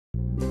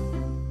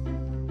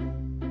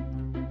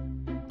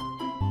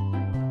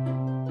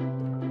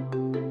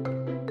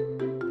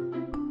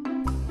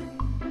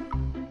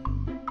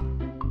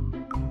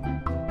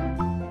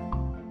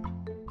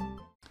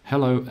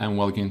Hello and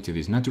welcome to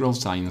this natural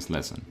science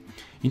lesson.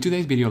 In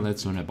today's video,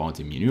 let's learn about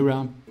the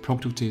Monera,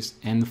 Protoctista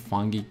and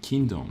Fungi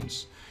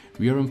kingdoms.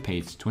 We are on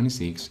page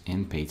 26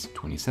 and page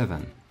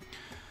 27.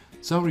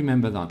 So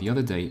remember that the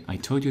other day I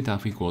told you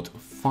that we got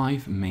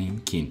 5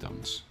 main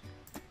kingdoms.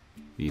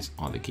 These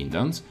are the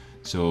kingdoms,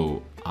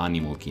 so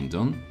animal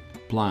kingdom,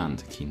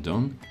 plant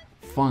kingdom,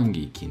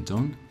 fungi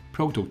kingdom,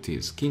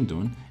 Protoctista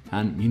kingdom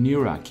and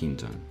Monera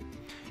kingdom.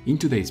 In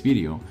today's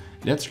video,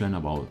 let's learn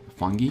about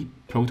fungi,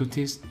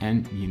 Protoctista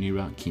and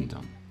Monera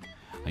kingdom.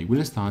 I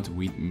will start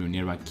with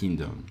Monera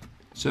kingdom.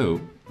 So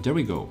there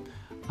we go.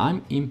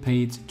 I'm in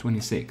page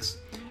 26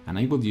 and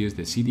I will use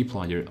the CD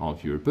player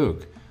of your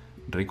book.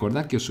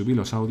 Recordad que os subí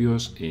los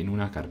audios en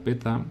una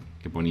carpeta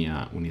que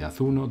ponía unidad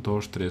 1,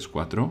 2, 3,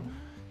 4.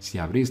 Si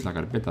abrís la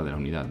carpeta de la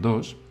unidad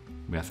 2,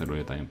 voy a hacerlo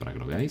yo también para que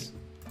lo veáis.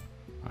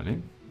 ¿Vale?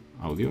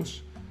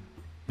 Audios.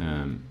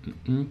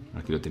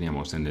 Aquí lo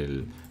teníamos en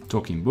el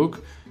Talking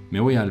Book. Me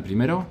voy al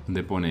primero,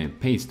 donde pone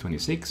Page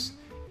 26,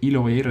 y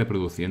lo voy a ir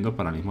reproduciendo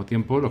para al mismo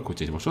tiempo lo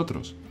escuchéis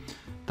vosotros.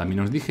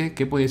 También os dije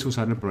que podéis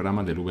usar el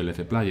programa del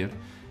VLC Player,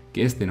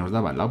 que este nos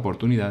daba la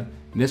oportunidad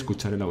de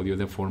escuchar el audio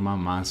de forma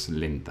más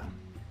lenta.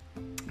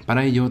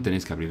 Para ello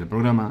tenéis que abrir el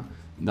programa,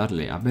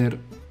 darle a ver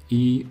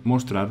y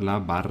mostrar la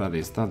barra de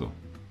estado.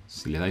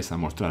 Si le dais a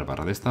mostrar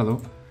barra de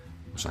estado,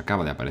 os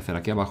acaba de aparecer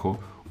aquí abajo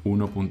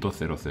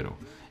 1.00.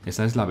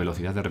 Esa es la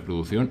velocidad de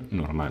reproducción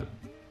normal,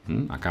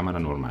 a cámara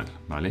normal,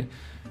 ¿vale?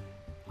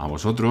 A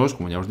vosotros,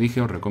 como ya os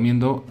dije, os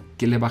recomiendo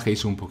que le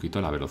bajéis un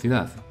poquito la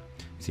velocidad.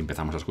 Si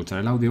empezamos a escuchar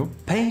el audio,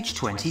 Page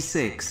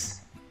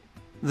 26.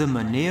 The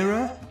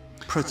Monera,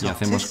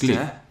 hacemos clic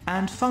Protoctista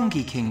and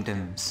Fungi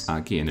kingdoms.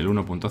 aquí en el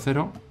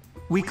 1.0,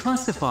 We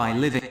classify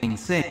living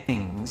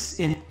things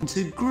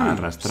into groups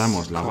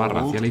arrastramos la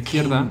barra hacia la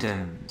izquierda,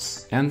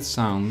 kingdoms. and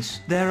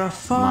sounds There are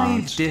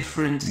 5 much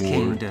different more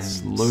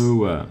kingdoms.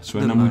 slower.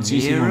 Suena The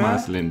muchísimo Monera,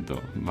 más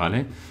lento,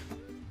 ¿vale?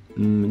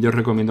 Yo os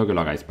recomiendo que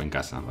lo hagáis en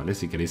casa, ¿vale?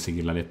 Si queréis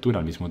seguir la lectura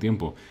al mismo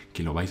tiempo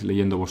que lo vais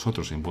leyendo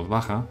vosotros en voz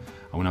baja,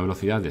 a una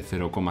velocidad de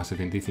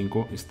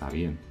 0,75 está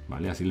bien,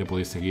 ¿vale? Así le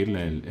podéis seguir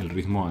el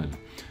ritmo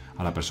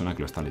a la persona que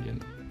lo está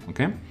leyendo,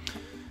 ¿ok?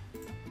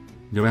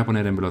 Yo voy a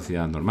poner en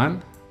velocidad normal,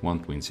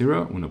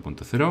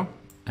 1.0,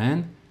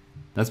 and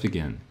let's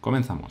begin.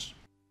 Comenzamos.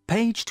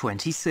 Page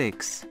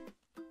 26.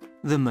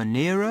 The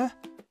Monera,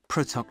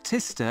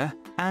 Protoctista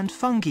and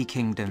Fungi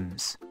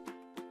kingdoms.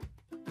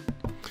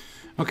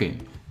 Ok,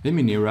 the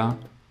Monera,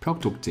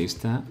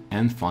 Protoctista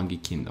and Fungi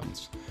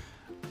kingdoms.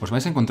 Os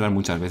vais a encontrar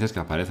muchas veces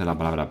que aparece la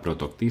palabra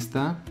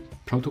Protoctista,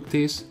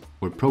 Protoctist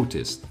o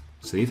Protist.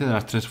 Se dice de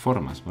las tres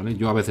formas, ¿vale?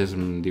 Yo a veces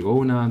digo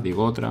una,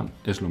 digo otra,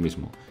 es lo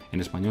mismo.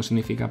 En español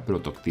significa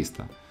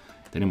Protoctista.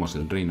 Tenemos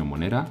el reino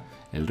Monera,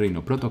 el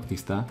reino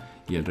Protoctista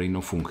y el reino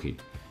Fungi.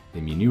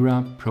 The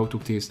Monera,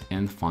 Protoctista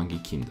and Fungi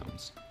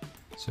kingdoms.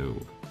 So,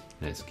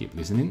 let's keep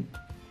listening.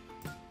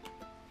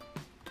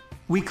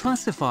 We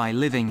classify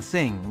living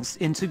things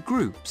into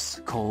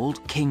groups called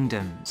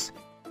kingdoms.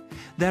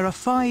 There are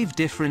 5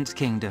 different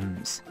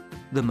kingdoms: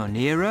 the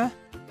Monera,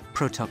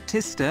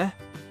 Protoctista,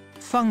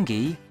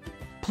 fungi,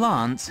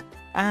 plant,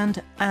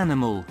 and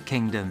animal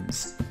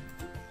kingdoms.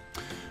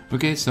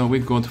 Okay, so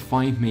we've got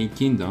 5 main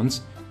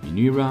kingdoms: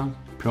 Monera,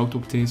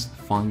 Protoctista,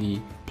 fungi,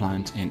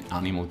 plant, and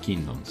animal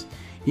kingdoms.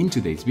 In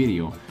today's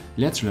video,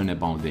 let's learn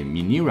about the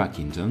Monera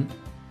kingdom,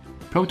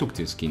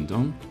 Protoctista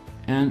kingdom,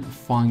 and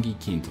fungi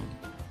kingdom.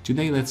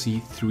 Today, let's see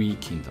 3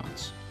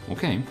 kingdoms,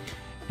 okay?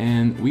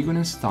 And we're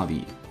gonna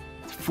study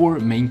 4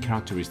 main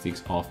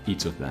characteristics of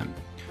each of them.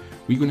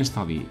 We're gonna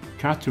study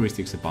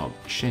characteristics about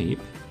shape,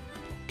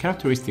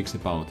 characteristics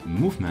about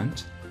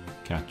movement,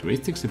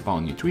 characteristics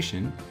about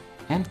nutrition,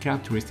 and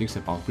characteristics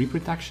about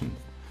reproduction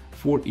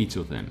for each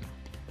of them.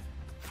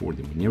 For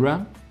the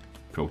Monera,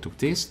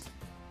 Protoctista,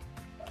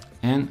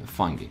 and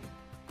fungi.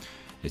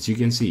 As you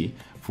can see,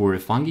 for a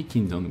fungi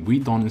kingdom, we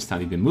don't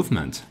study the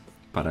movement.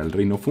 Para el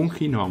reino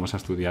fungi no vamos a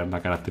estudiar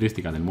la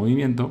característica del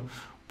movimiento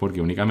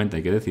porque únicamente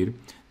hay que decir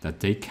that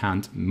they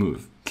can't move,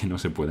 que no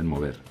se pueden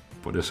mover.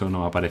 Por eso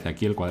no aparece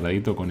aquí el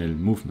cuadradito con el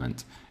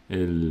movement,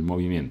 el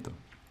movimiento.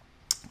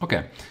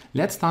 Okay,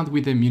 let's start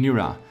with the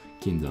Monera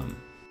kingdom.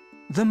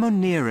 The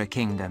Monera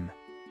kingdom.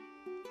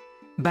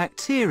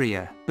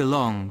 Bacteria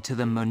belong to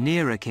the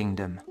Monera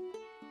kingdom.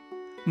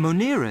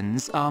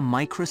 Monerans are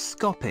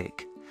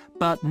microscopic,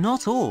 but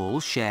not all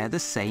share the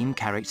same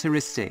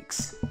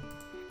characteristics.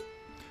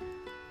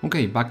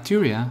 Okay,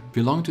 bacteria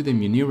belong to the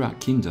Monera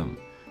kingdom.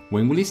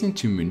 When we listen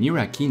to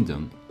Monera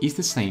kingdom, it's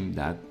the same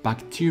that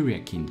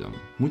bacteria kingdom.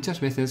 Muchas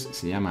veces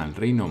se llama el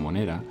reino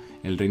Monera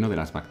el reino de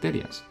las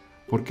bacterias.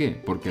 ¿Por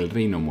qué? Porque el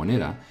reino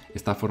Monera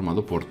está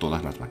formado por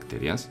todas las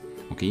bacterias.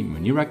 Okay,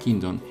 Monera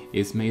kingdom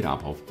is made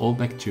up of all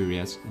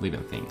bacteria's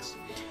living things.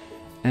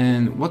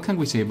 And what can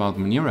we say about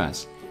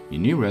Moneras?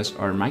 Moneras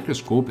are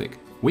microscopic.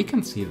 We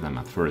can see them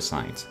at first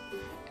sight.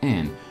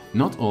 And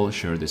not all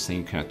share the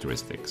same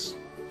characteristics.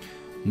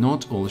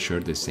 Not all share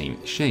the same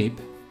shape,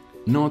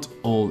 not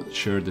all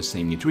share the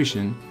same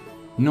nutrition,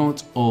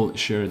 not all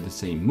share the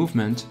same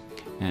movement,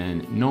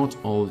 and not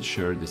all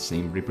share the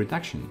same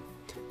reproduction.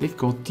 they've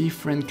got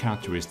different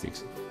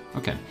characteristics.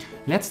 Okay,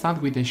 let's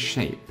start with the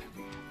shape.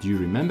 Do you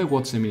remember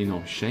what's the meaning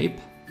of shape?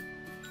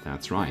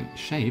 That's right,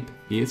 shape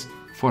is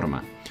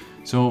forma.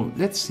 So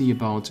let's see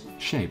about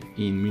shape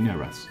in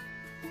Moneras.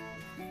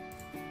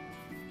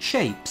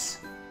 Shapes.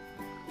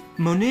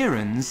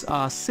 Monerans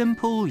are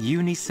simple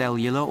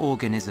unicellular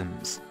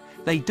organisms.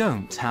 They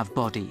don't have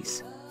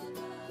bodies.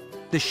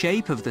 The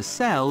shape of the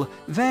cell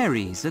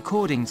varies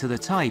according to the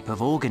type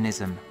of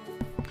organism.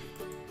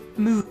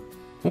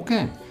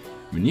 Okay,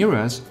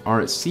 Moneras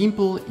are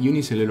simple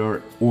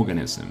unicellular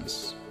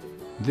organisms.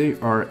 They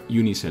are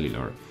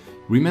unicellular.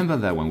 Remember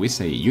that when we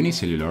say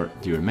unicellular,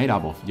 they are made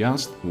up of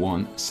just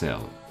one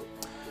cell.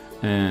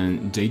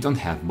 And they don't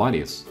have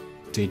bodies.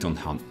 They don't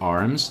have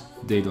arms,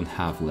 they don't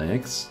have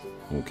legs,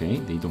 okay?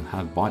 They don't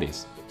have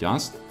bodies,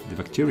 just the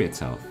bacteria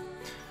itself.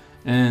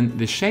 And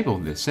the shape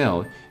of the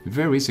cell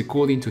varies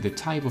according to the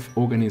type of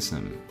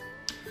organism.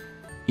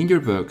 In your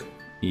book,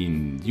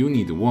 in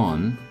Unit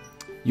 1,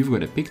 you've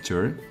got a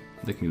picture.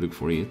 Let me look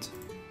for it.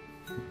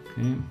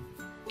 Okay,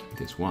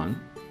 this one.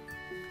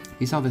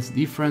 These are the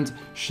different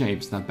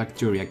shapes that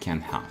bacteria can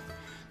have.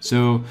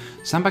 So,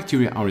 some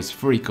bacteria are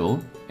spherical,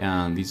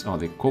 and these are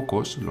the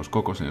cocos. Los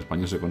cocos en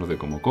español se conoce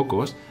como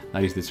cocos.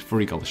 That is the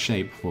spherical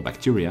shape for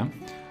bacteria.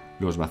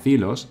 Los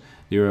bacilos,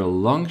 they are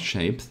long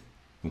shaped,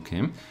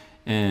 okay?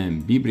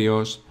 And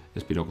vibrios,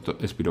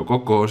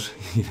 espirococos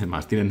y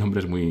demás. Tienen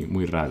nombres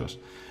muy raros.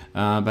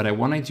 But I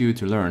wanted you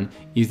to learn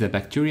is that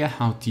bacteria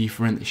have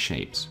different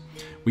shapes.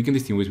 We can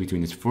distinguish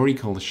between a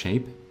spherical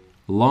shape,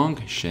 long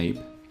shape,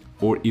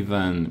 or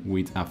even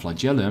with a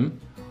flagellum,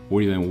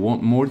 or even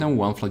more than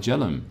one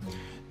flagellum.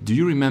 Do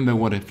you remember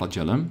what a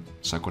flagellum?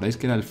 ¿Os acordáis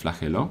que era el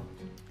flagelo?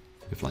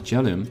 The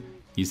flagellum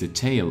is the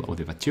tail of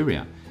the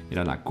bacteria.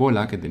 Era la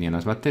cola que tenían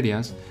las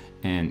bacterias,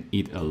 and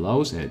it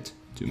allows it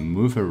to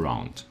move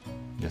around.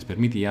 Les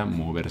permitía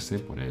moverse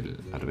por el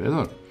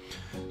alrededor.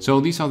 So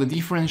these are the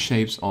different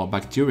shapes of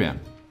bacteria.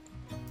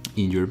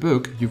 In your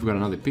book, you've got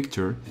another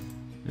picture,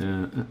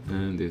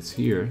 and it's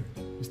here.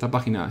 Esta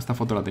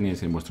foto la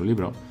teníais en vuestro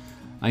libro.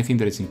 I think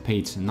that it's in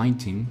page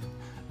 19,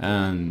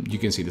 and you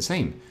can see the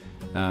same.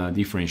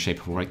 Different shape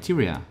for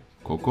bacteria,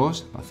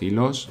 cocos,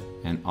 bacillus,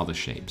 and other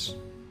shapes,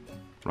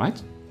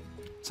 right?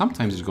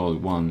 Sometimes it's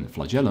called one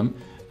flagellum,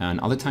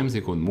 and other times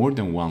they call more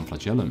than one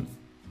flagellum,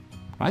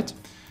 right?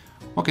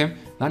 Okay,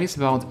 that is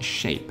about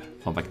shape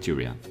of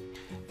bacteria.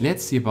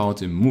 Let's see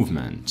about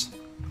movement.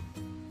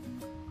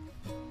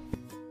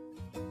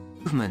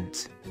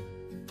 Movement.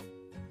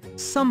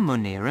 Some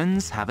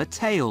monerans have a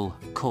tail,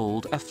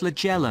 called a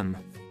flagellum,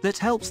 that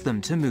helps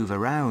them to move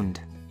around.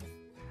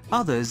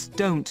 Others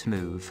don't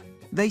move.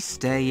 They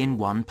stay in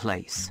one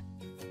place.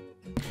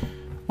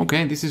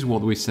 Okay, this is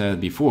what we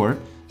said before.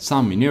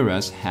 Some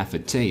Moneras have a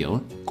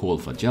tail,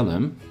 called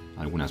flagellum.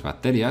 Algunas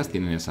bacterias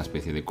tienen esa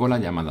especie de cola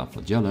llamada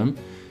flagellum.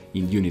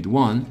 In Unit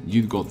 1,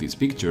 you got this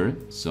picture,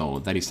 so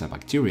that is a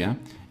bacteria,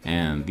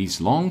 and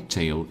this long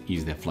tail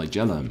is the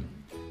flagellum,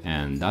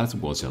 and that's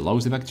what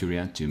allows the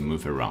bacteria to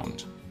move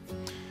around.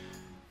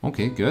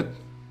 Okay, good.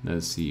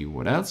 Let's see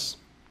what else.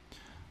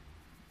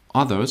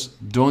 Others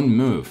don't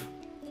move.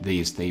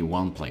 They stay in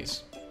one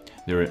place.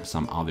 There are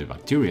some other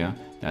bacteria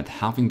that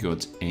haven't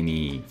got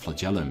any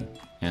flagellum,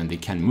 and they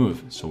can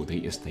move, so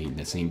they stay in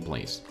the same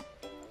place.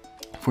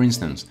 For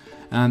instance,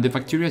 the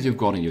bacteria you've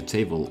got on your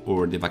table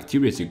or the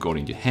bacteria you've got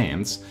in your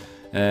hands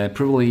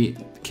probably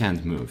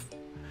can't move.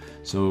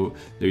 So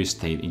they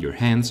stay in your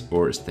hands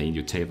or stay in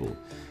your table.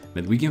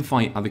 But we can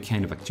find other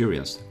kind of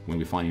bacteria when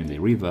we find in the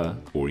river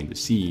or in the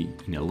sea,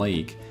 in a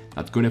lake,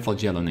 that got a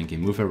flagellum and can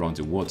move around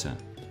the water.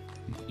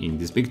 In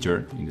the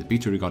picture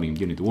you got in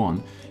Unit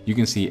 1, you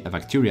can see a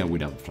bacteria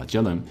with a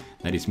flagellum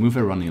that is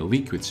moving around a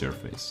liquid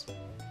surface.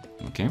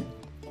 Okay?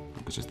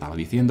 Lo que os estaba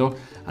diciendo,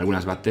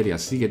 algunas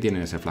bacterias sí que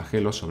tienen ese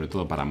flagelo, sobre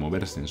todo para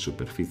moverse en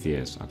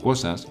superficies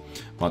acuosas,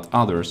 but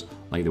others,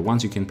 like the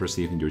ones you can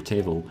perceive in your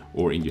table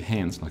or in your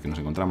hands, las que nos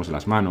encontramos en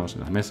las manos,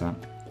 en la mesa,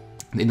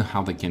 they don't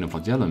have that kind of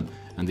flagellum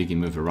and they can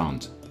move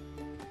around.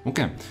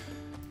 Okay,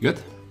 good.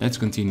 Let's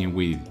continue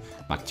with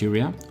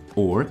bacteria,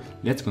 or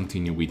let's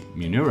continue with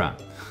Monera.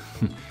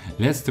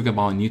 Let's talk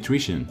about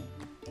nutrition.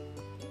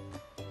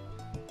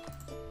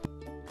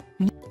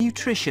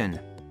 Nutrition.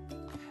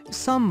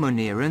 Some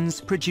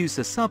monerans produce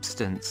a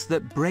substance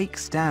that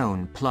breaks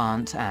down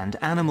plant and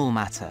animal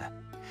matter.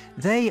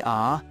 They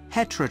are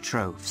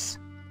heterotrophs.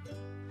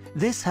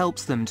 This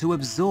helps them to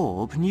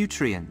absorb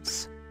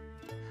nutrients.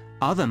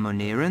 Other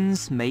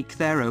monerans make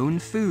their own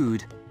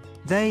food.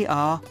 They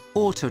are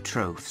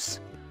autotrophs.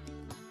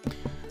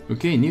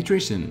 Okay,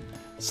 nutrition.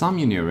 Some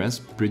Moneras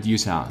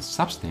produce a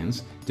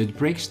substance that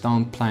breaks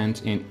down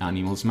plant and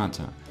animals'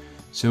 matter.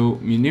 So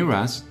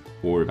Moneras,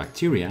 or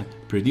bacteria,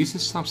 produce a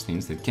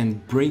substance that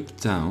can break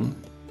down,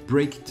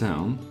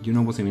 you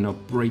know what I mean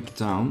of break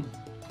down,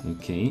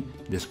 okay,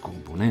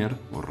 descomponer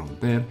o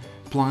romper,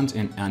 plant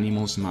and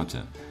animals'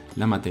 matter,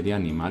 la materia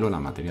animal o la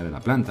materia de la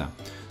planta.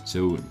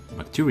 So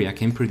bacteria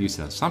can produce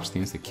a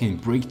substance that can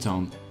break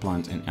down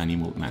plant and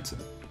animal matter.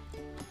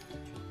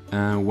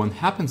 When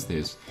happens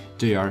this,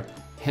 they are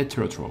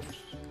heterotrophs.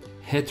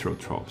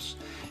 heterotrophs.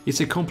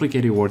 It's a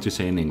complicated word to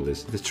say in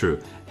English, it's true.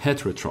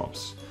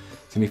 Heterotrophs.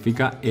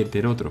 Significa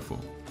heterótrofo.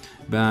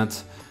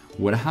 But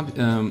what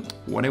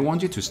I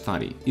want you to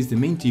study is the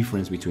main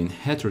difference between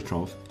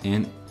heterotroph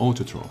and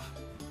autotroph.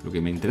 Lo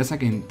que me interesa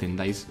que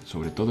entendáis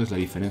sobre todo es la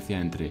diferencia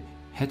entre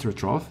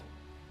heterotroph,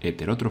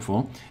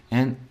 heterótrofo,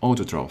 and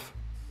autotroph,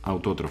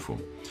 autótrofo.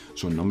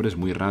 Son nombres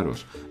muy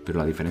raros, pero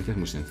la diferencia es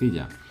muy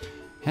sencilla.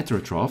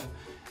 Heterotroph,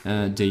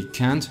 they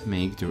can't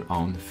make their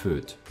own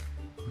food.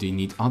 They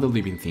need other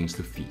living things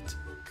to feed.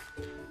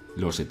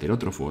 Los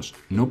heterótrofos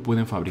no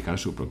pueden fabricar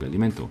su propio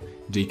alimento.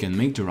 They can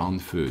make their own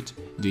food.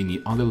 They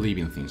need other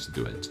living things to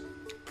do it.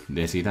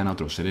 Necesitan a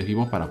otros seres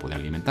vivos para poder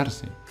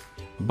alimentarse.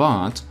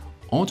 But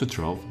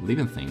autotroph,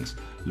 living things,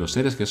 los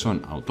seres que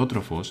son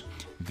autótrofos,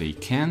 they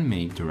can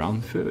make their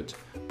own food.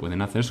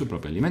 Pueden hacer su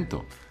propio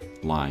alimento.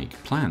 Like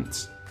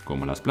plants,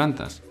 como las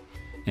plantas.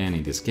 And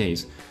in this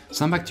case,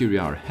 some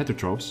bacteria are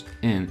heterotrophs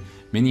and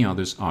many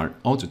others are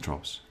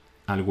autotrophs.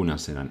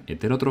 Algunas serán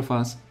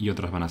heterótrofas y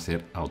otras van a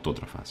ser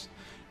autótrofas.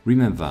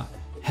 Remember,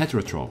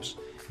 heterotrophs,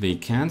 they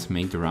can't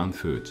make their own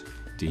food.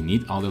 They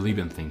need other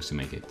living things to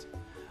make it.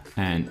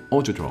 And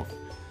autotroph,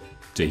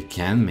 they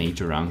can make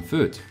their own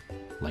food,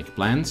 like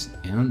plants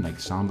and like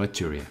some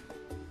bacteria.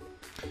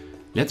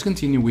 Let's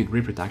continue with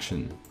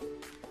reproduction.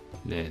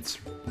 Let's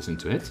listen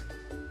to it.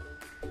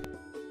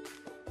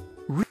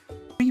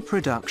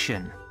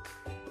 Reproduction.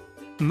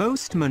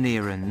 Most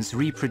monerans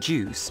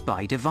reproduce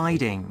by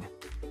dividing.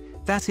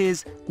 That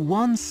is,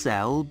 one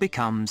cell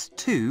becomes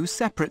two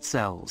separate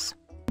cells.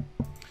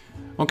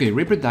 Okay,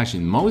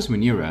 reproduction. Most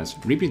Moneras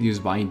reproduce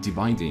by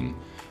dividing.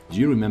 Do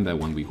you remember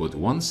when we got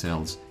one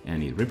cells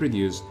and it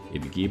reproduces,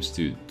 it gives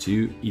to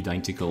two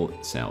identical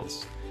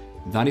cells?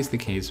 That is the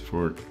case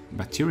for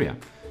bacteria.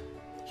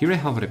 Here I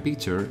have a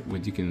picture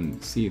where you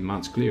can see it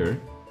much clearer.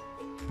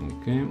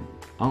 Okay.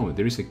 Oh,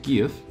 there is a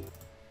GIF.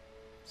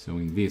 So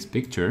in this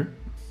picture,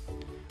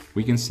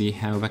 we can see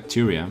how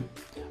bacteria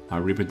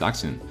are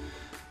reproducing.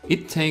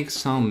 It takes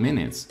some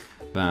minutes,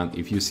 but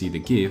if you see the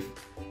GIF,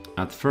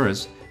 at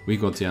first we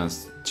got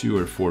just 2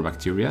 or 4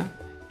 bacteria,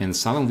 and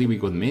suddenly we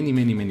got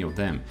many of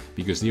them,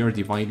 because they are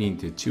dividing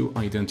into 2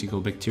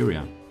 identical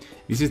bacteria.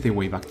 This is the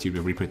way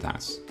bacteria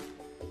reproduce.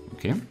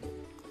 Okay,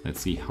 let's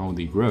see how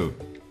they grow.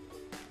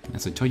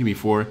 As I told you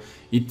before,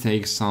 it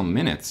takes some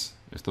minutes.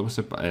 Esto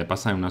se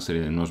pasa en una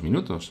serie de unos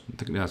minutos. No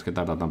te creas que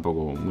tarda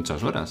tampoco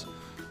muchas horas.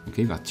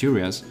 Okay,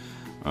 bacteria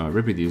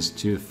reproduce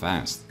too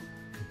fast.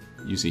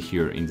 You see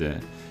here in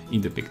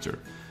the picture.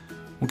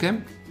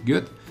 Okay,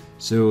 good.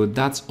 So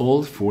that's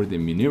all for the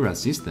Monera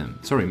system.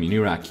 Sorry,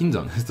 Monera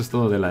kingdom. Esto es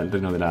todo del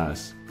reino de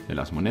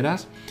las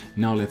moneras.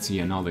 Now let's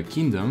see another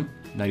kingdom,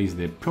 that is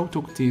the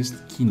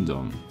Protoctist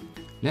kingdom.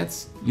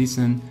 Let's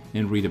listen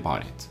and read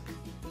about it.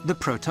 The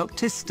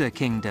Protoctista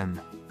kingdom.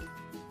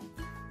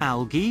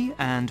 Algae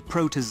and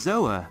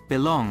protozoa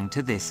belong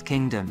to this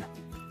kingdom.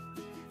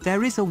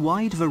 There is a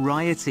wide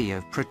variety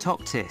of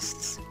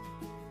protoctists.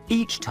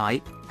 Each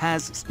type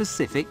has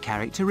specific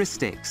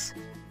characteristics.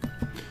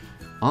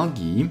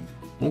 Algae,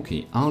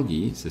 ok,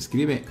 algae se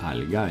escribe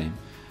algae.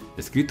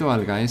 Escrito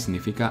algae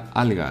significa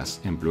algas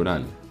en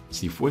plural.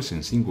 Si fuese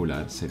en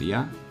singular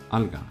sería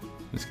alga.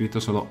 Escrito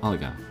solo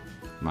alga,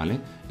 ¿vale?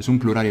 Es un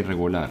plural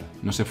irregular,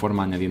 no se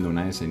forma añadiendo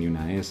una S ni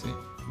una S,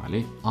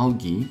 ¿vale?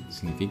 Algae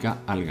significa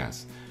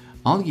algas.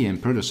 Algae and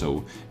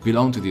protozoa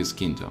belong to this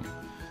kingdom.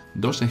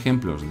 Dos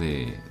ejemplos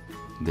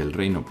del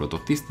reino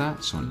protoctista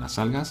son las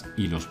algas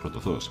y los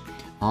protozoos.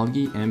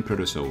 Algae and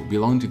protozoa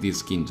belong to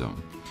this kingdom.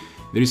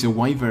 There is a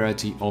wide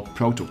variety of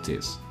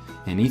protoctists,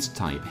 and each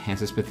type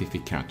has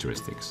specific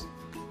characteristics.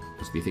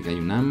 Nos dice que hay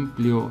un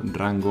amplio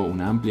rango,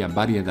 una amplia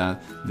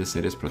variedad de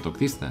seres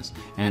protoctistas,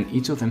 and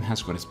each of them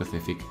has got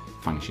specific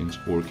functions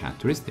or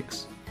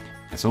characteristics.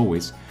 As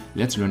always,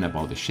 let's learn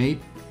about the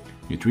shape,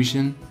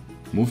 nutrition,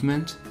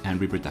 movement, and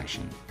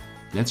reproduction.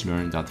 Let's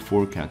learn that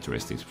 4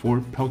 characteristics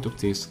for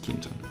Protoctist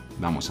kingdom.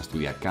 Vamos a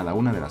estudiar cada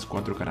una de las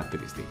 4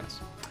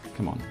 características.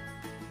 Come on.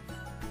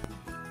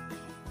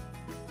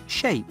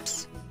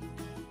 Shapes.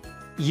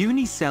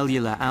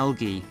 Unicellular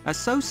algae are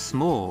so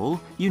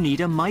small you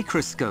need a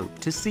microscope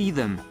to see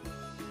them.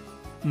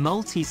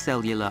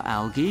 Multicellular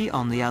algae,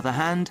 on the other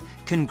hand,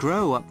 can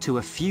grow up to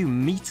a few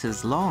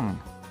meters long.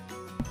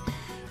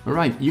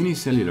 Alright,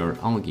 unicellular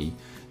algae.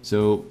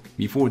 So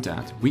before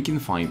that, we can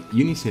find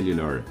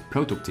unicellular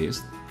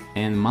protoctist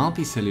and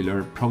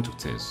multicellular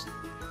protoctist.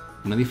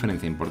 Una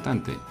diferencia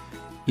importante.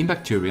 In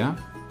bacteria,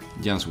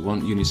 just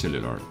one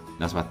unicellular.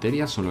 Las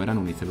bacterias solo eran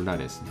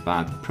unicelulares,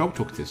 but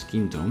Protoctist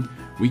kingdom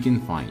we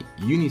can find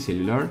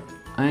unicellular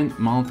and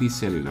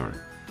multicellular.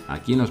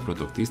 Aquí en los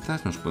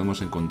protoctistas nos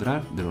podemos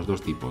encontrar de los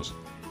dos tipos,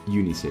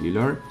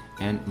 unicellular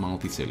and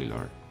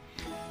multicellular.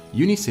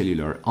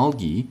 Unicellular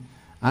algae,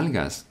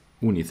 algas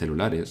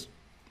unicelulares,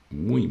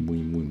 muy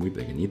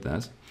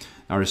pequeñitas,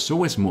 are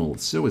so small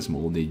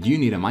that you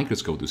need a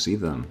microscope to see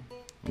them.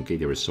 Okay,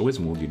 they are so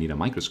small you need a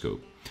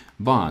microscope.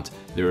 But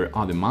there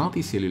are the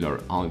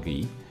multicellular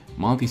algae.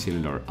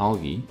 Multicellular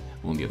algae,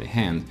 on the other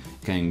hand,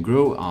 can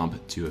grow up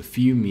to a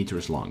few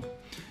meters long.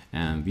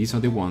 And these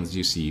are the ones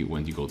you see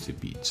when you go to the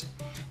beach.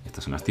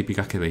 Estas son las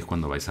típicas que veis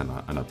cuando vais a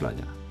la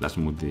playa,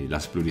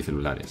 las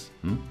pluricelulares,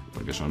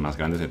 porque son más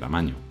grandes de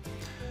tamaño.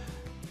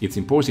 It's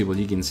impossible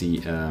you can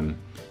see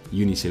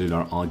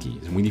unicellular algae.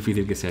 Es muy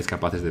difícil que seáis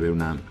capaces de ver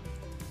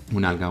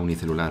una alga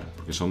unicelular,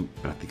 porque son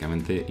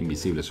prácticamente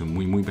invisibles, son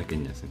muy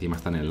pequeñas. Encima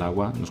están en el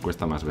agua, nos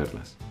cuesta más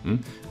verlas.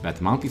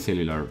 But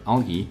multicellular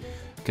algae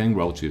can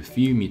grow to a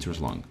few meters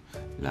long.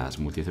 Las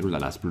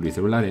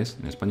pluricelulares,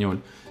 en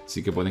español,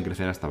 sí que pueden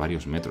crecer hasta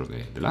varios metros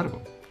de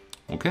largo.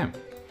 Okay.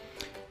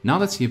 Now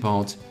let's see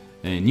about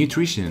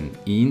nutrition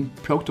in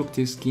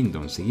Protoctista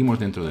kingdom. Seguimos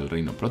dentro del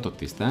reino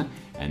Protoctista,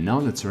 and now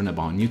let's learn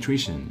about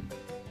nutrition.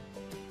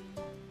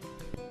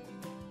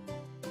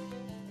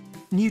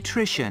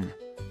 Nutrition.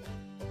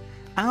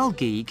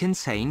 Algae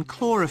contain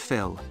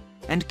chlorophyll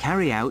and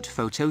carry out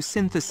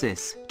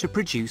photosynthesis to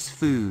produce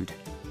food.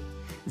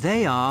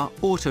 They are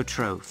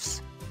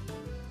autotrophs.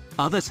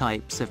 Other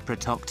types of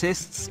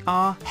protoctists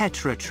are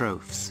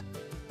heterotrophs.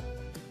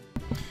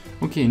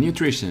 Okay,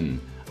 nutrition.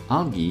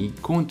 Algae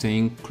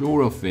contain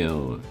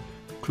chlorophyll.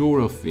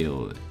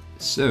 Chlorophyll.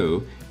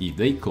 So, if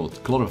they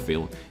got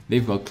chlorophyll,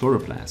 they've got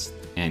chloroplast.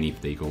 And if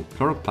they got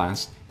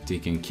chloroplast, they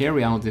can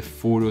carry out the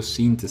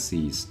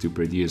photosynthesis to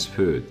produce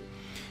food.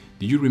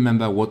 Do you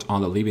remember what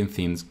other living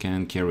things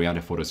can carry out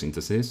a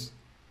photosynthesis?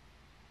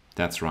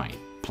 That's right,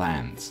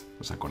 plants.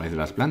 ¿Os acordáis de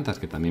las plantas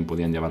que también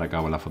podían llevar a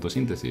cabo la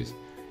fotosíntesis?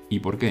 ¿Y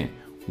por qué?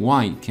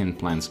 Why can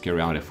plants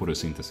carry out a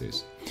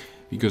photosynthesis?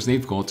 Because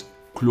they've got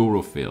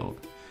chlorophyll.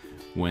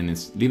 When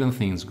living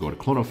things got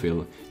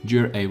chlorophyll,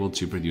 you're able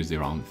to produce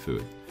their own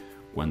food.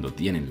 Cuando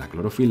tienen la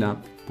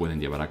clorofila, pueden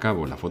llevar a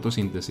cabo la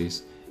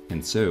fotosíntesis,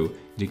 and so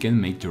they can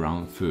make their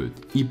own food.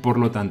 Y por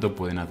lo tanto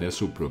pueden hacer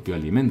su propio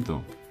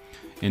alimento.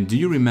 And do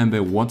you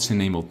remember what's the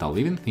name of the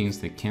living things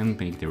that can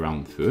make their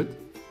own food?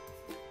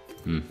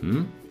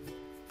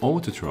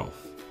 Autotroph.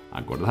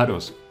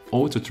 Acordaros,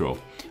 autotroph.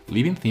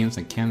 Living things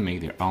that can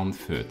make their own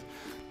food.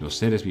 Los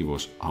seres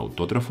vivos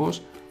autótrofos,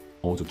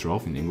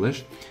 autotroph in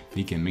English,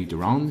 they can make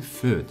their own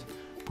food.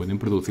 Pueden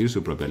producir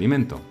su propio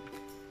alimento.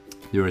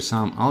 There are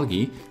some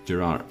algae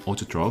that are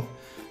autotroph,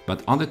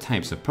 but other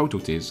types of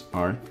protoctists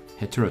are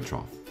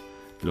heterotroph.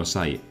 Los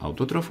hay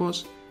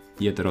autótrofos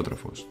y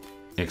heterótrofos.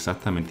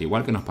 Exactamente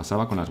igual que nos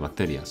pasaba con las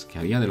bacterias, que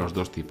había de los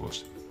dos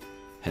tipos,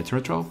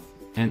 heterotroph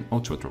and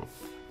autotroph.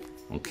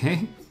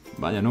 Okay?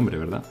 Vaya nombre,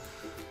 ¿verdad?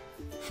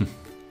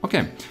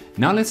 Okay,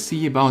 now let's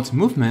see about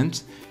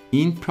movement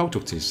in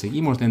Protoctista.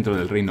 Seguimos dentro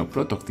del reino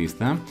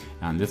Protoctista,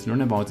 and let's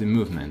learn about the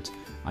movement.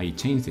 I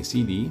changed the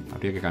CD,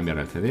 habría que cambiar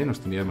el CD, nos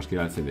tendríamos que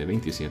ir al CD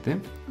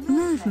 27.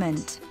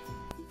 Movement.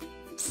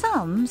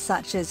 Some,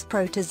 such as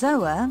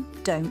protozoa,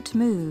 don't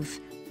move.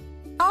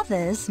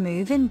 Others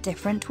move in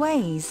different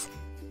ways.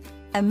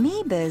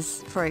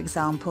 Amoebas, for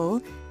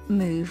example,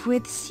 move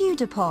with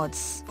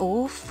pseudopods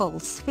or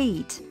false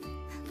feet.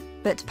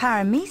 But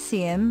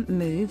Paramecium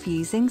move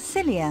using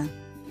cilia.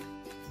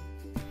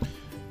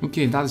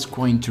 Okay, that's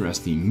quite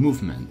interesting.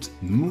 Movement,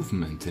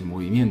 el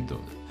movimiento.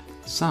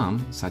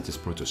 Some, such as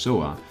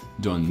protozoa,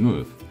 don't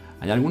move.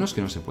 Hay algunos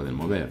que no se pueden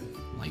mover,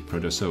 like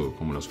protozoa,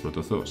 como los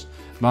protozoos.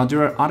 But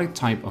there are other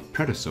type of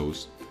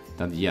protozoos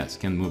that, yes,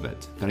 can move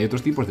it. Pero hay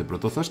otros tipos de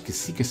protozoos que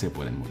sí que se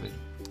pueden mover.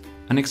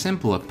 An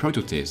example of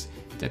protoctist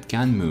that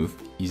can move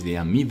is the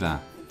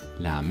amoeba.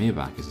 La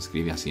ameba, que se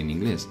escribe así en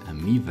inglés,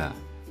 amoeba,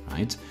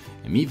 right?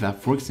 Amoeba,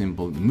 for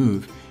example,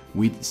 move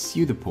with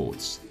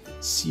pseudopods.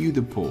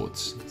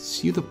 Pseudopods.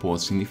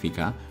 Pseudopods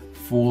significa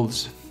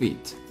false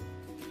feet,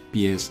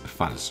 pies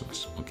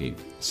falsos. Okay,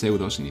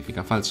 pseudo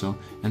significa falso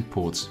and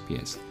pods,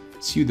 pies.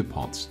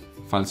 Pseudopods,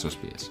 falsos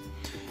pies.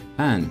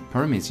 And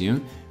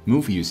Paramecium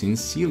move using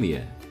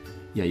cilia.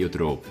 Y hay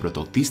otro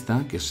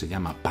protoctista que se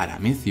llama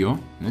paramecio,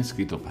 ¿no?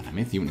 Escrito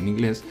paramecium en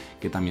inglés,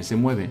 que también se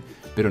mueve,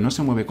 pero no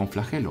se mueve con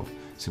flagelo,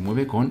 se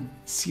mueve con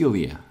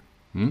cilia.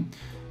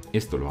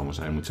 Esto lo vamos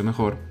a ver mucho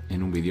mejor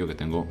en un vídeo que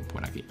tengo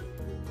por aquí.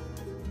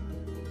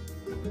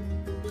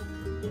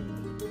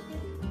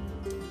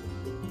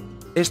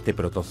 Este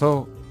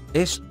protozoo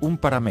es un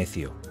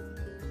paramecio.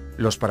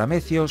 Los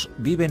paramecios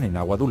viven en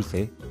agua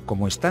dulce,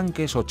 como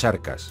estanques o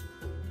charcas.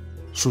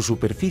 Su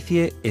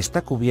superficie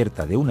está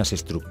cubierta de unas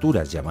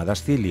estructuras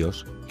llamadas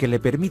cilios que le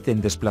permiten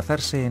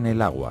desplazarse en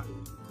el agua.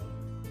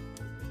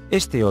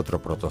 Este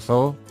otro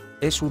protozoo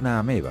es una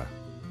ameba.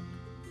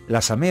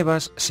 Las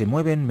amebas se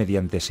mueven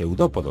mediante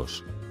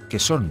pseudópodos, que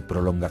son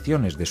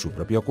prolongaciones de su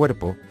propio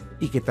cuerpo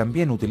y que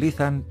también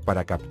utilizan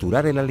para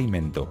capturar el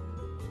alimento.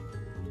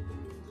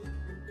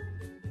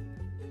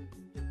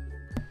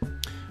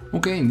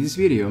 Okay, in this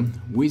video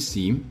we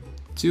see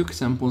two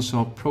examples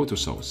of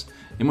protozoos.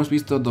 Hemos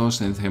visto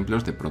dos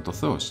ejemplos de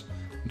protozoos.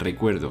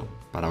 Recuerdo,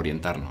 para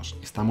orientarnos,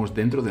 estamos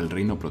dentro del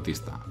reino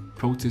protista,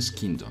 Protist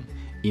Kingdom.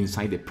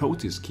 Inside the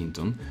Protist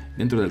Kingdom,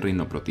 dentro del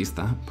reino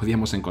protista,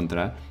 podíamos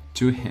encontrar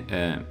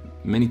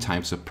many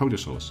types of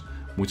protozoos,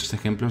 muchos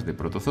ejemplos de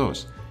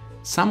protozoos.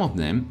 Some of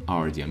them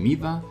are the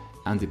amoeba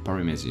and the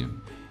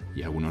paramecium,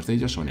 y algunos de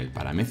ellos son el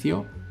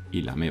paramecio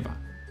y la ameba.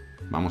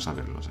 Vamos a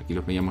verlos. Aquí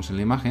los veíamos en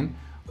la imagen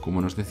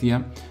como nos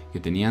decía, que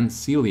tenían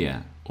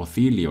cilia o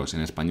cilios.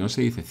 En español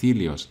se dice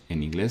cilios,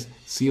 en inglés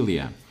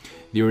cilia.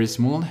 Their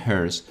small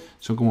hairs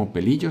son como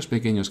pelillos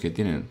pequeños que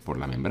tienen por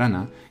la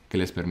membrana que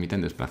les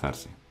permiten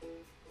desplazarse.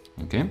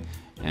 Okay?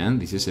 And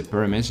this is a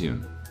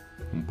paramecium,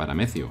 un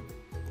paramecio.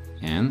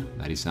 And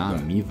that is a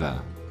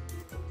amoeba.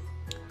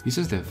 This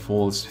is the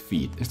false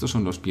feet. Estos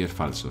son los pies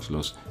falsos,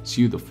 los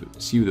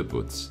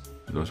pseudopods,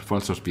 los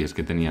falsos pies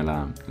que tenía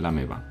la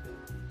ameba.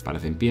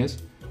 Parecen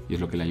pies y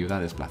es lo que le ayuda a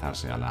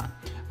desplazarse a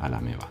la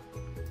ameba.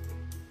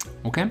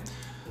 Okay?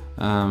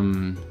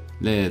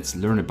 Let's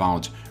learn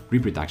about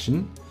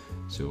reproduction.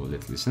 So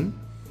let's listen.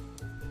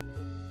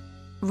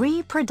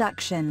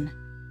 Reproduction.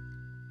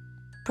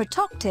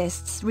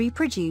 Protoctists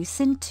reproduce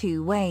in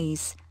two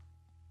ways.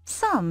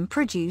 Some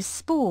produce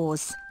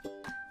spores.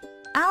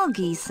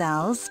 Algae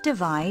cells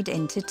divide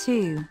into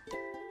two.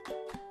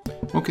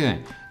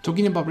 Okay,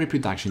 talking about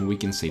reproduction, we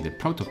can say that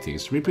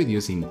protoctists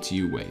reproduce in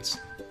two ways.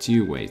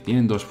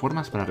 Tienen dos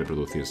formas para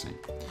reproducirse.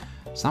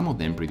 Some of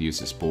them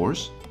produce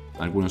spores.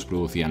 Algunos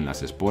producían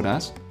las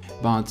esporas,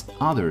 but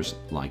others,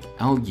 like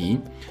algae,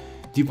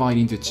 divide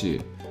into two.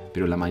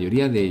 Pero la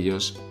mayoría de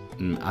ellos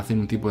hacen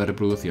un tipo de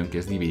reproducción que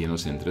es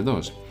dividiéndose entre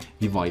dos,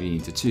 dividing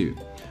into two.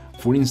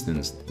 For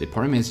instance, the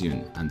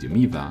paramecium and the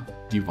amoeba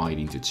divide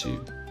into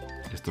two.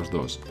 Estos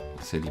dos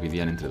se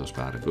dividían entre dos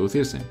para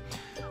reproducirse.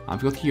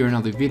 I've got here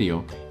another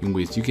video in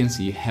which you can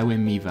see how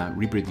amoeba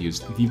reproduce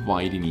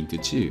dividing into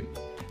two.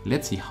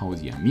 Let's see how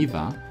the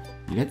amoeba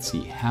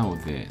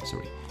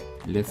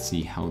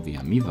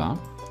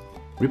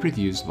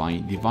reproduce by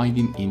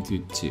dividing into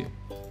two.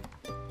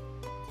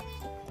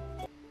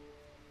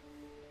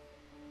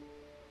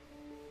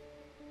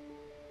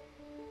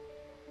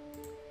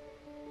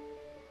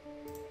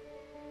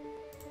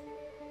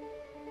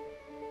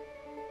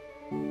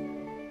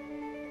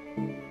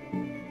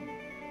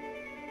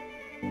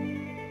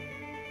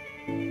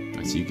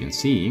 As you can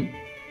see,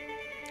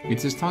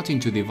 it's starting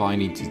to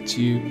divide into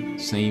two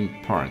same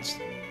parts.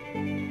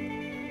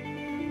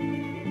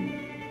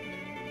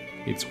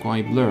 It's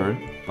quite blurred,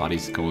 but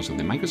it's because of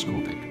the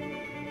microscopic.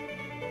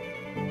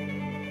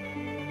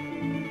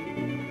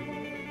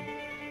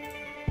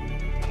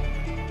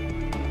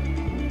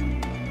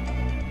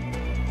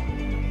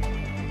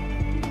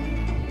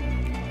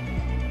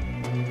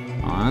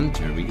 And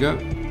there we go.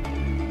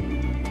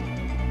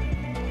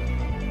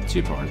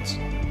 Two parts.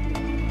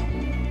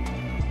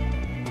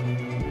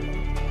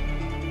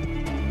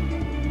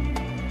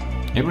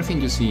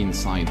 Everything you see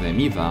inside the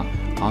amoeba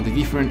are the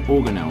different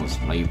organelles,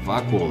 like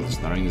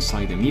vacuoles, that are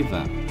inside the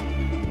amoeba.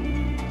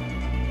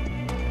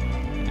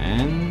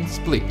 And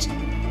split.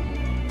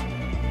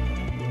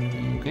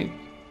 Okay.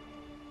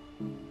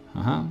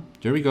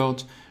 There we go.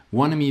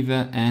 One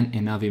amoeba and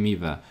another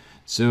amoeba.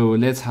 So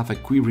let's have a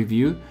quick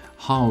review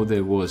how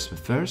there was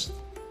first.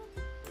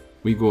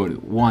 We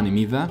got one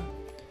amoeba,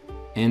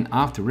 and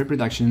after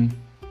reproduction,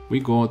 we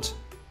got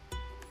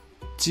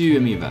two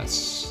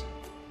amoebas.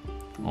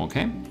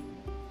 Okay.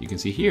 You can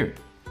see here.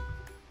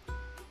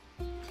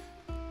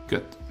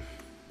 Good.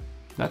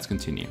 Let's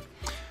continue.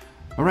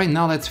 Alright,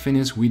 now let's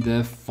finish with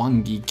the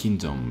fungi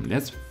kingdom.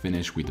 Let's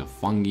finish with the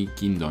fungi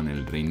kingdom,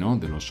 el reino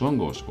de los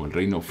hongos, o el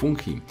reino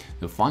fungi,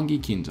 the fungi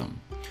kingdom.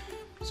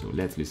 So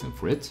let's listen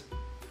for it.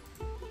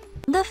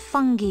 The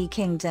fungi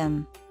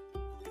kingdom.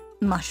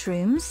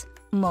 Mushrooms,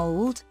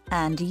 mold,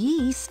 and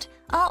yeast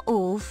are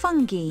all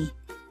fungi.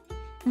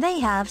 They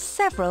have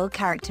several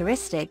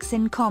characteristics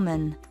in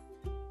common.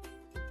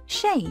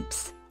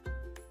 Shapes.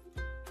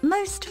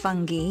 Most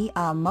fungi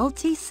are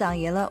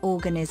multicellular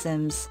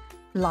organisms,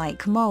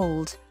 like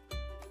mold,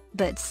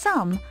 but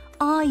some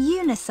are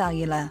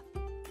unicellular,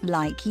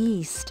 like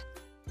yeast.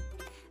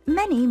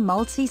 Many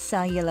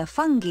multicellular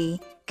fungi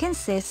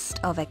consist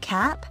of a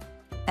cap,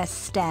 a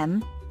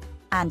stem,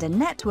 and a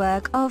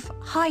network of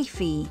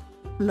hyphae,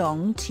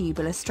 long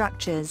tubular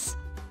structures.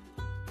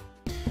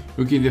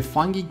 Okay, the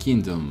fungi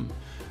kingdom.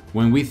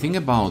 When we think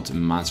about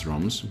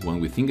mushrooms,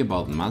 cuando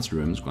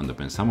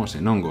pensamos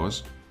en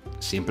hongos,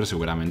 siempre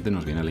seguramente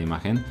nos viene a la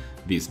imagen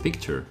this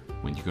picture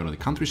when you go to the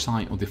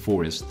countryside or the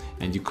forest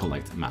and you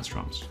collect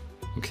mushrooms.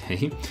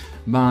 Okay,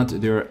 but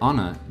there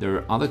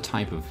are other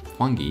type of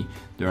fungi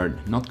that are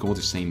not called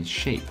the same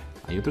shape.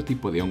 Hay otro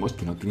tipo de hongos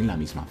que no tienen la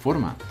misma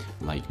forma,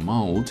 like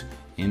mold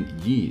and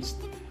yeast.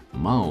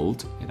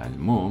 Mold era el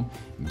moho,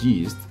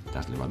 yeast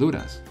las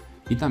levaduras,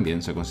 y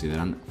también se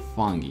consideran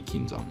fungi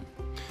kingdom.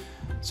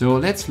 So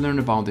let's learn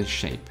about the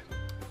shape.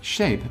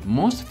 Shape,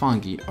 most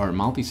fungi are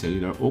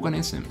multicellular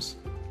organisms.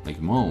 Like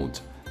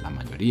mold, la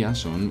mayoría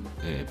son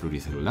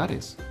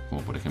pluricelulares,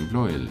 como por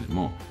ejemplo el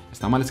moho.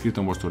 Está mal escrito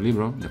en vuestro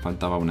libro, le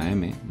faltaba una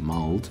M,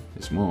 mold,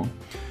 es moho.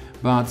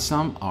 But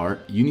some are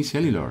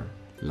unicellular,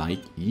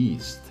 like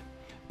yeast.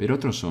 Pero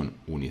otros son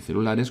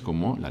unicelulares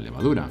como la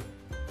levadura.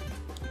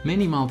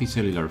 Many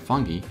multicellular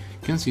fungi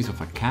consist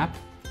of a cap,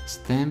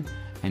 stem,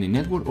 and a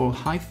network of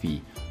hyphae,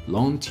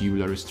 long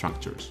tubular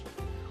structures.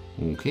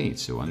 Okay,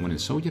 so I'm going to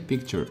show you a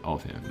picture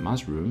of a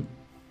mushroom.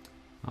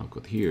 I've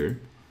got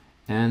here.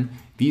 And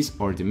these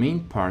are the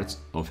main parts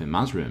of a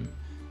mushroom.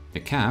 The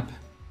cap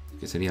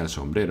que sería el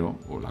sombrero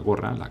o la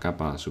gorra, la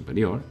capa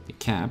superior, the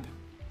cap,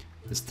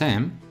 the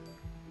stem,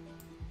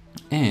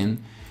 and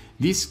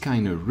this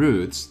kind of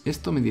roots,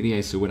 esto me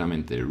diríais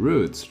seguramente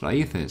roots,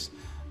 raíces,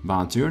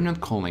 but they're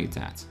not called like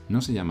that, no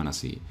se llaman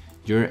así.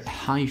 Your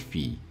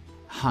hyphae,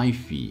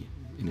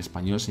 en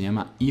español se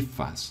llama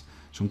hifas,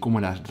 son como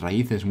las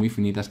raíces muy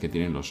finitas que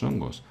tienen los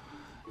hongos.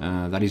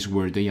 That is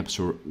where they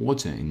absorb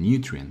water and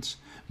nutrients,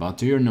 but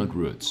they are not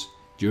roots,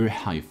 they're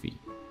hyphae.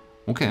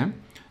 Okay,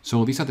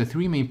 so these are the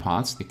three main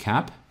parts, the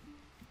cap,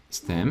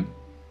 stem,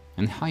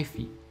 and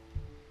hyphae.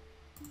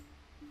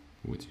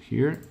 With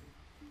here,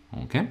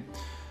 okay.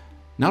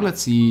 Now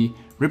let's see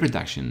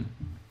reproduction.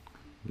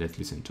 Let's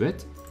listen to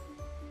it.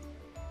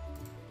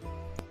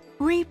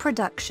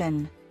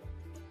 Reproduction.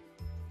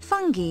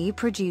 Fungi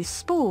produce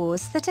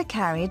spores that are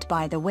carried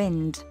by the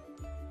wind.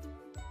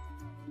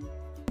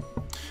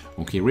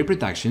 Okay,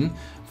 reproduction.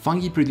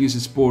 Fungi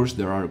produce spores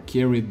that are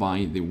carried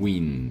by the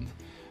wind.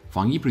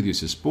 Fungi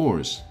produces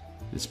spores.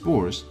 The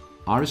spores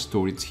are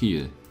stored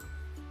here.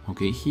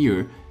 Okay,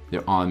 here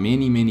there are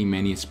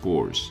many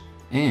spores.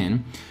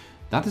 And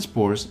that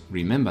spores,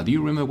 remember, do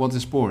you remember what the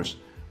spores?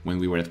 When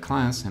we were at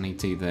class and I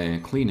take the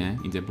cleaner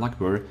in the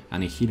blackboard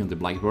and I hit on the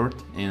blackboard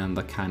and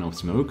that kind of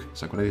smoke.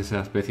 ¿Se acuerdan de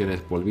esa especie de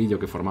polvillo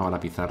que formaba la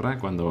pizarra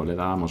cuando le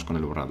dábamos con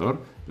el borrador?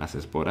 Las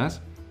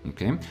esporas.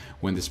 Okay?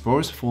 When the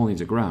spores fall in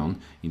the ground,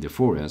 in the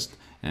forest,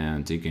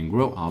 and they can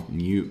grow up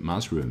new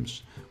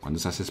mushrooms. Cuando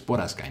esas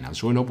esporas caen al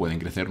suelo, pueden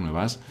crecer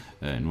nuevos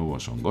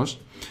hongos.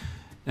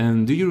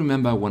 And do you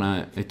remember when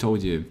I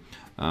told you,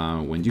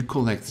 when you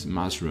collect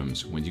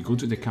mushrooms, when you go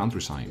to the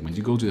countryside, when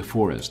you go to the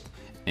forest,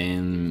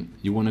 and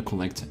you want to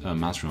collect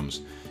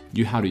mushrooms,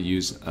 you have to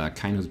use a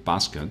kind of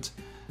basket,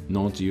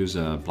 not use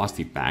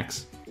plastic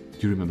bags.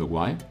 Do you remember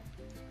why?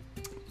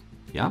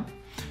 Yeah?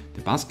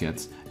 The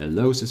basket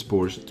allows the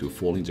spores to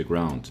fall in the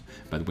ground,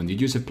 but when you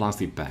use a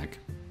plastic bag,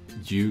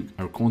 you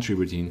are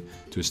contributing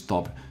to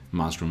stop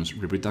mushrooms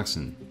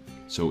reproduction.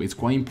 So it's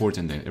quite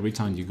important that every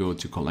time you go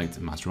to collect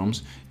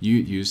mushrooms, you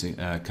use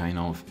a kind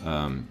of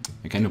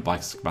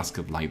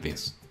basket like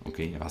this,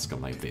 okay, a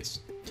basket like this,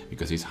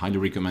 because it's highly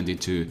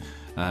recommended to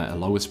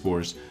allow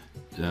spores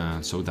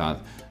so that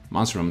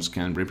mushrooms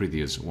can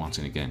reproduce once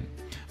and again.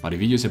 But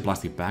if you use a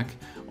plastic bag,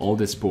 all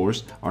the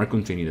spores are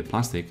contained in the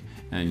plastic,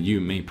 and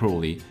you may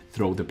probably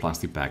throw the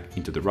plastic bag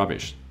into the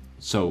rubbish,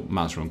 so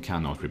mushroom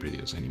cannot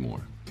reproduce anymore.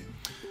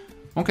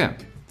 Okay,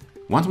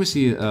 once we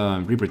see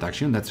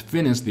reproduction, let's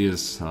finish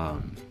this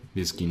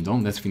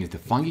kingdom. Let's finish the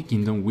fungi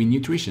kingdom with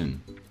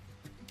nutrition.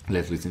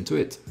 Let's listen to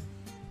it.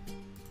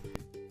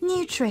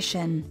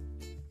 Nutrition.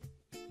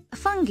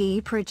 Fungi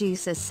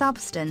produce a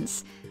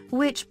substance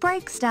which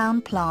breaks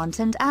down plant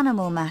and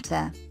animal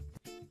matter.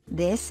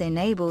 This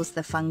enables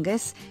the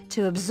fungus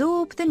to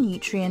absorb the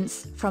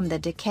nutrients from the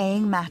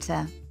decaying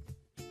matter.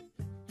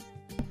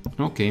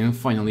 Okay, and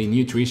finally,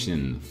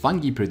 nutrition.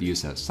 Fungi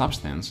produce a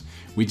substance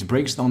which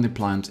breaks down the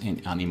plant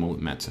and animal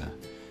matter.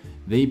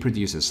 They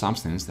produce a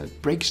substance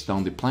that breaks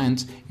down the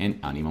plant and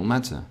animal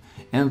matter,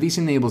 and this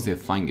enables the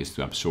fungus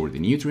to absorb the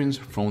nutrients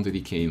from the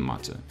decaying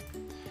matter.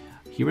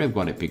 Here I've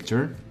got a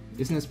picture.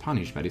 It's in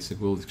Spanish, but it's a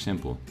good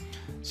example.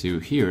 So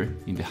here,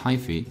 in the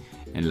hyphae,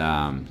 en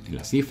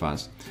las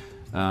hifas,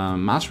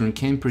 mushroom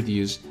can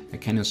produce a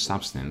kind of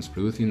substance,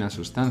 produce una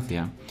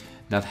sustancia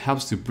that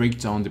helps to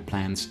break down the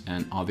plants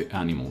and other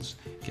animals,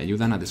 que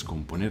ayudan a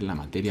descomponer la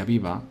materia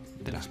viva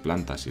de las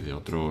plantas y de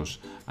otros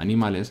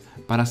animales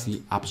para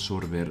así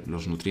absorber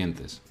los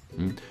nutrientes.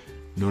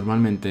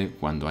 Normalmente,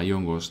 cuando hay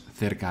hongos,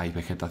 cerca hay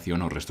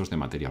vegetación o restos de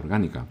materia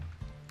orgánica.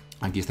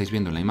 Aquí estáis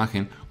viendo en la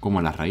imagen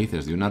cómo las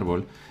raíces de un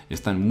árbol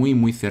están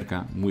muy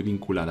cerca, muy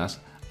vinculadas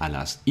a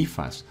las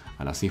hifas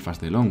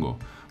del hongo.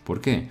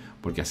 ¿Por qué?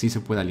 Porque así se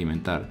puede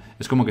alimentar.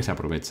 Es como que se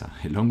aprovecha.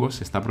 El hongo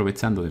se está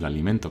aprovechando del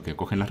alimento que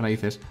cogen las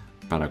raíces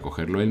para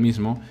cogerlo él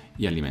mismo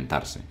y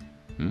alimentarse.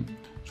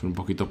 Son un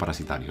poquito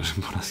parasitarios,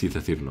 por así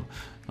decirlo.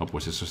 No,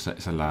 pues eso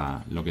es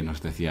lo que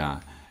nos decía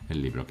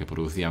el libro, que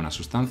producía una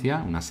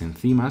sustancia, unas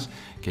enzimas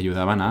que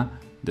ayudaban a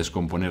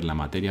descomponer la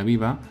materia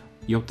viva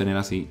y obtener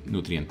así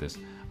nutrientes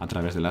a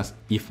través de las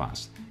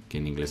hifas, que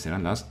en inglés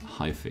eran las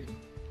hyphae.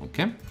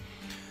 ¿Okay?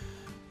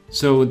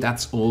 So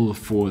that's all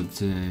for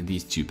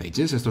these 2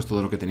 pages. Esto es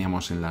todo lo que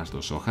teníamos en las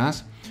 2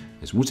 hojas.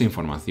 Es mucha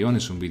información,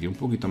 es un vídeo un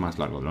poquito más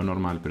largo de lo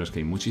normal, pero es que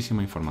hay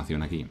muchísima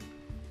información aquí.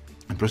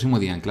 El próximo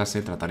día en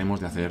clase trataremos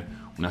de hacer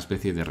una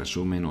especie de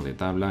resumen o de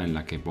tabla en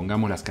la que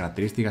pongamos las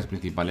características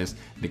principales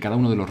de cada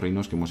uno de los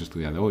reinos que hemos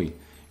estudiado hoy: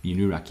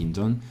 Monera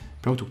Kingdom,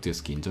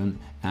 Protoctista Kingdom,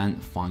 and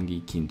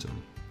Fungi Kingdom.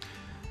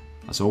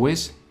 As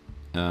always,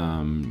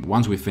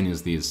 once we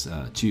finish these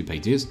 2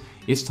 pages,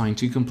 it's time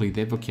to complete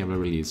the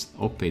vocabulary list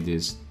of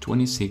pages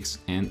 26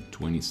 and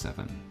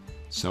 27.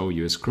 So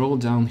you scroll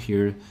down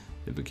here,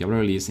 the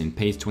vocabulary list in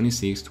page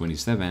 26,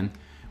 27,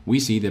 we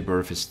see the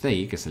verb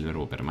stay, que es el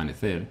verbo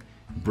permanecer,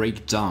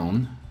 break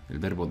down, el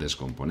verbo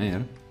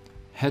descomponer,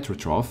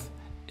 heterotroph,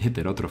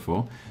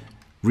 heterótrofo.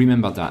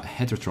 Remember that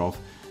heterotroph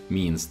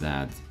means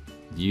that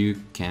you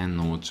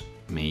cannot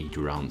make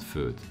your own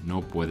food.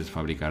 No puedes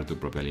fabricar tu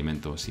propio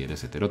alimento si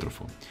eres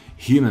heterótrofo.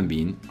 Human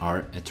beings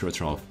are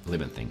heterotroph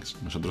living things.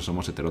 Nosotros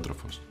somos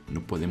heterótrofos.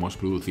 No podemos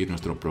producir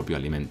nuestro propio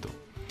alimento.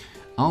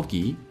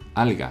 Algae,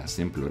 algas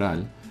en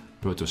plural,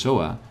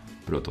 protozoa,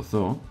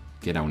 protozoo,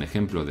 que era un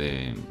ejemplo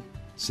de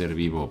ser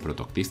vivo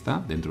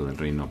protoctista. Dentro del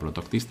reino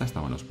protoctista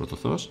estaban los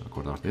protozoos,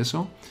 acordaos de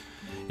eso.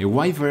 A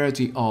wide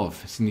variety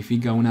of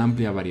significa una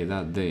amplia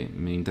variedad de.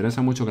 Me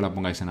interesa mucho que la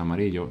pongáis en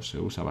amarillo, se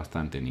usa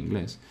bastante en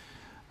inglés.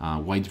 A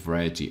wide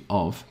variety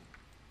of.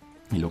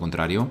 Y lo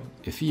contrario,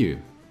 a few,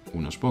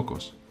 unos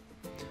pocos.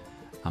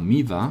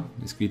 Amoeba,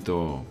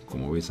 escrito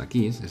como veis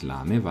aquí, es la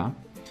ameba.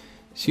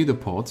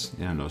 Pseudopods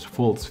eran los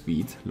false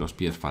feet, los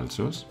pies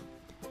falsos.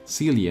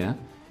 Cilia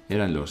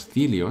eran los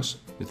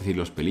cilios, es decir,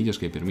 los pelillos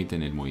que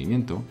permiten el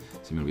movimiento.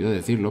 Se me olvidó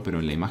decirlo, pero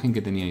en la imagen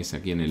que teníais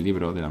aquí en el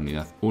libro de la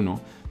unidad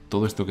 1,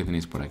 todo esto que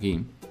tenéis por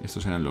aquí,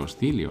 estos eran los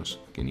cilios,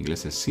 que en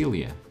inglés es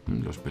cilia,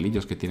 los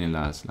pelillos que tienen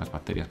las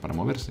bacterias para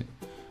moverse.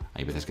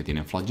 Hay veces que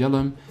tienen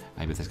flagellum,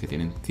 hay veces que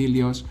tienen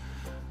cilios,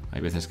 hay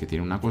veces que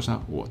tienen una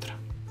cosa u otra.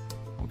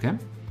 ¿Ok?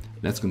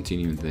 Let's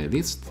continue the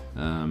list.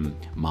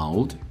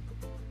 Mold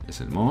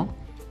es el moho.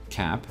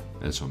 Cap,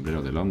 el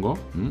sombrero del hongo,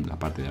 la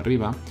parte de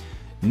arriba.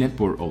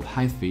 Network of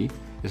hyphae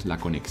es la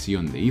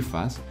conexión de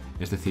hifas,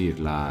 es decir,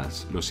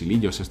 los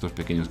hilillos estos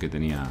pequeños que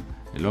tenía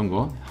el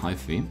hongo,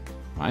 hyphae,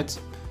 right?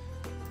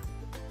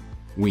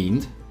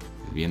 Wind,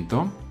 el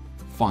viento.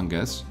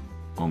 Fungus,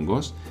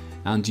 hongos.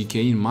 And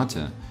decaying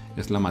matter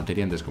es la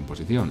materia en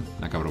descomposición,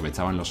 la que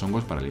aprovechaban los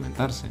hongos para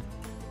alimentarse.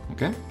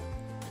 Okay?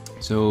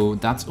 So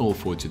that's all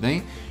for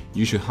today.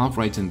 You should have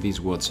written these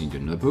words in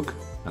your notebook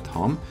at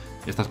home.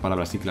 Estas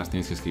palabras sí que las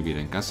tenéis que escribir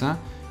en casa.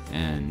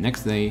 And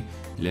next day,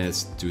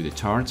 let's do the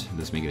chart.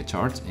 Let's make a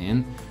chart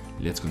and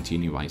let's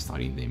continue by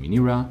studying the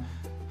Monera,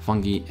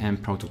 Fungi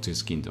and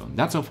Protoctista kingdom.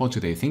 That's all for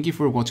today. Thank you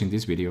for watching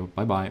this video.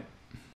 Bye bye.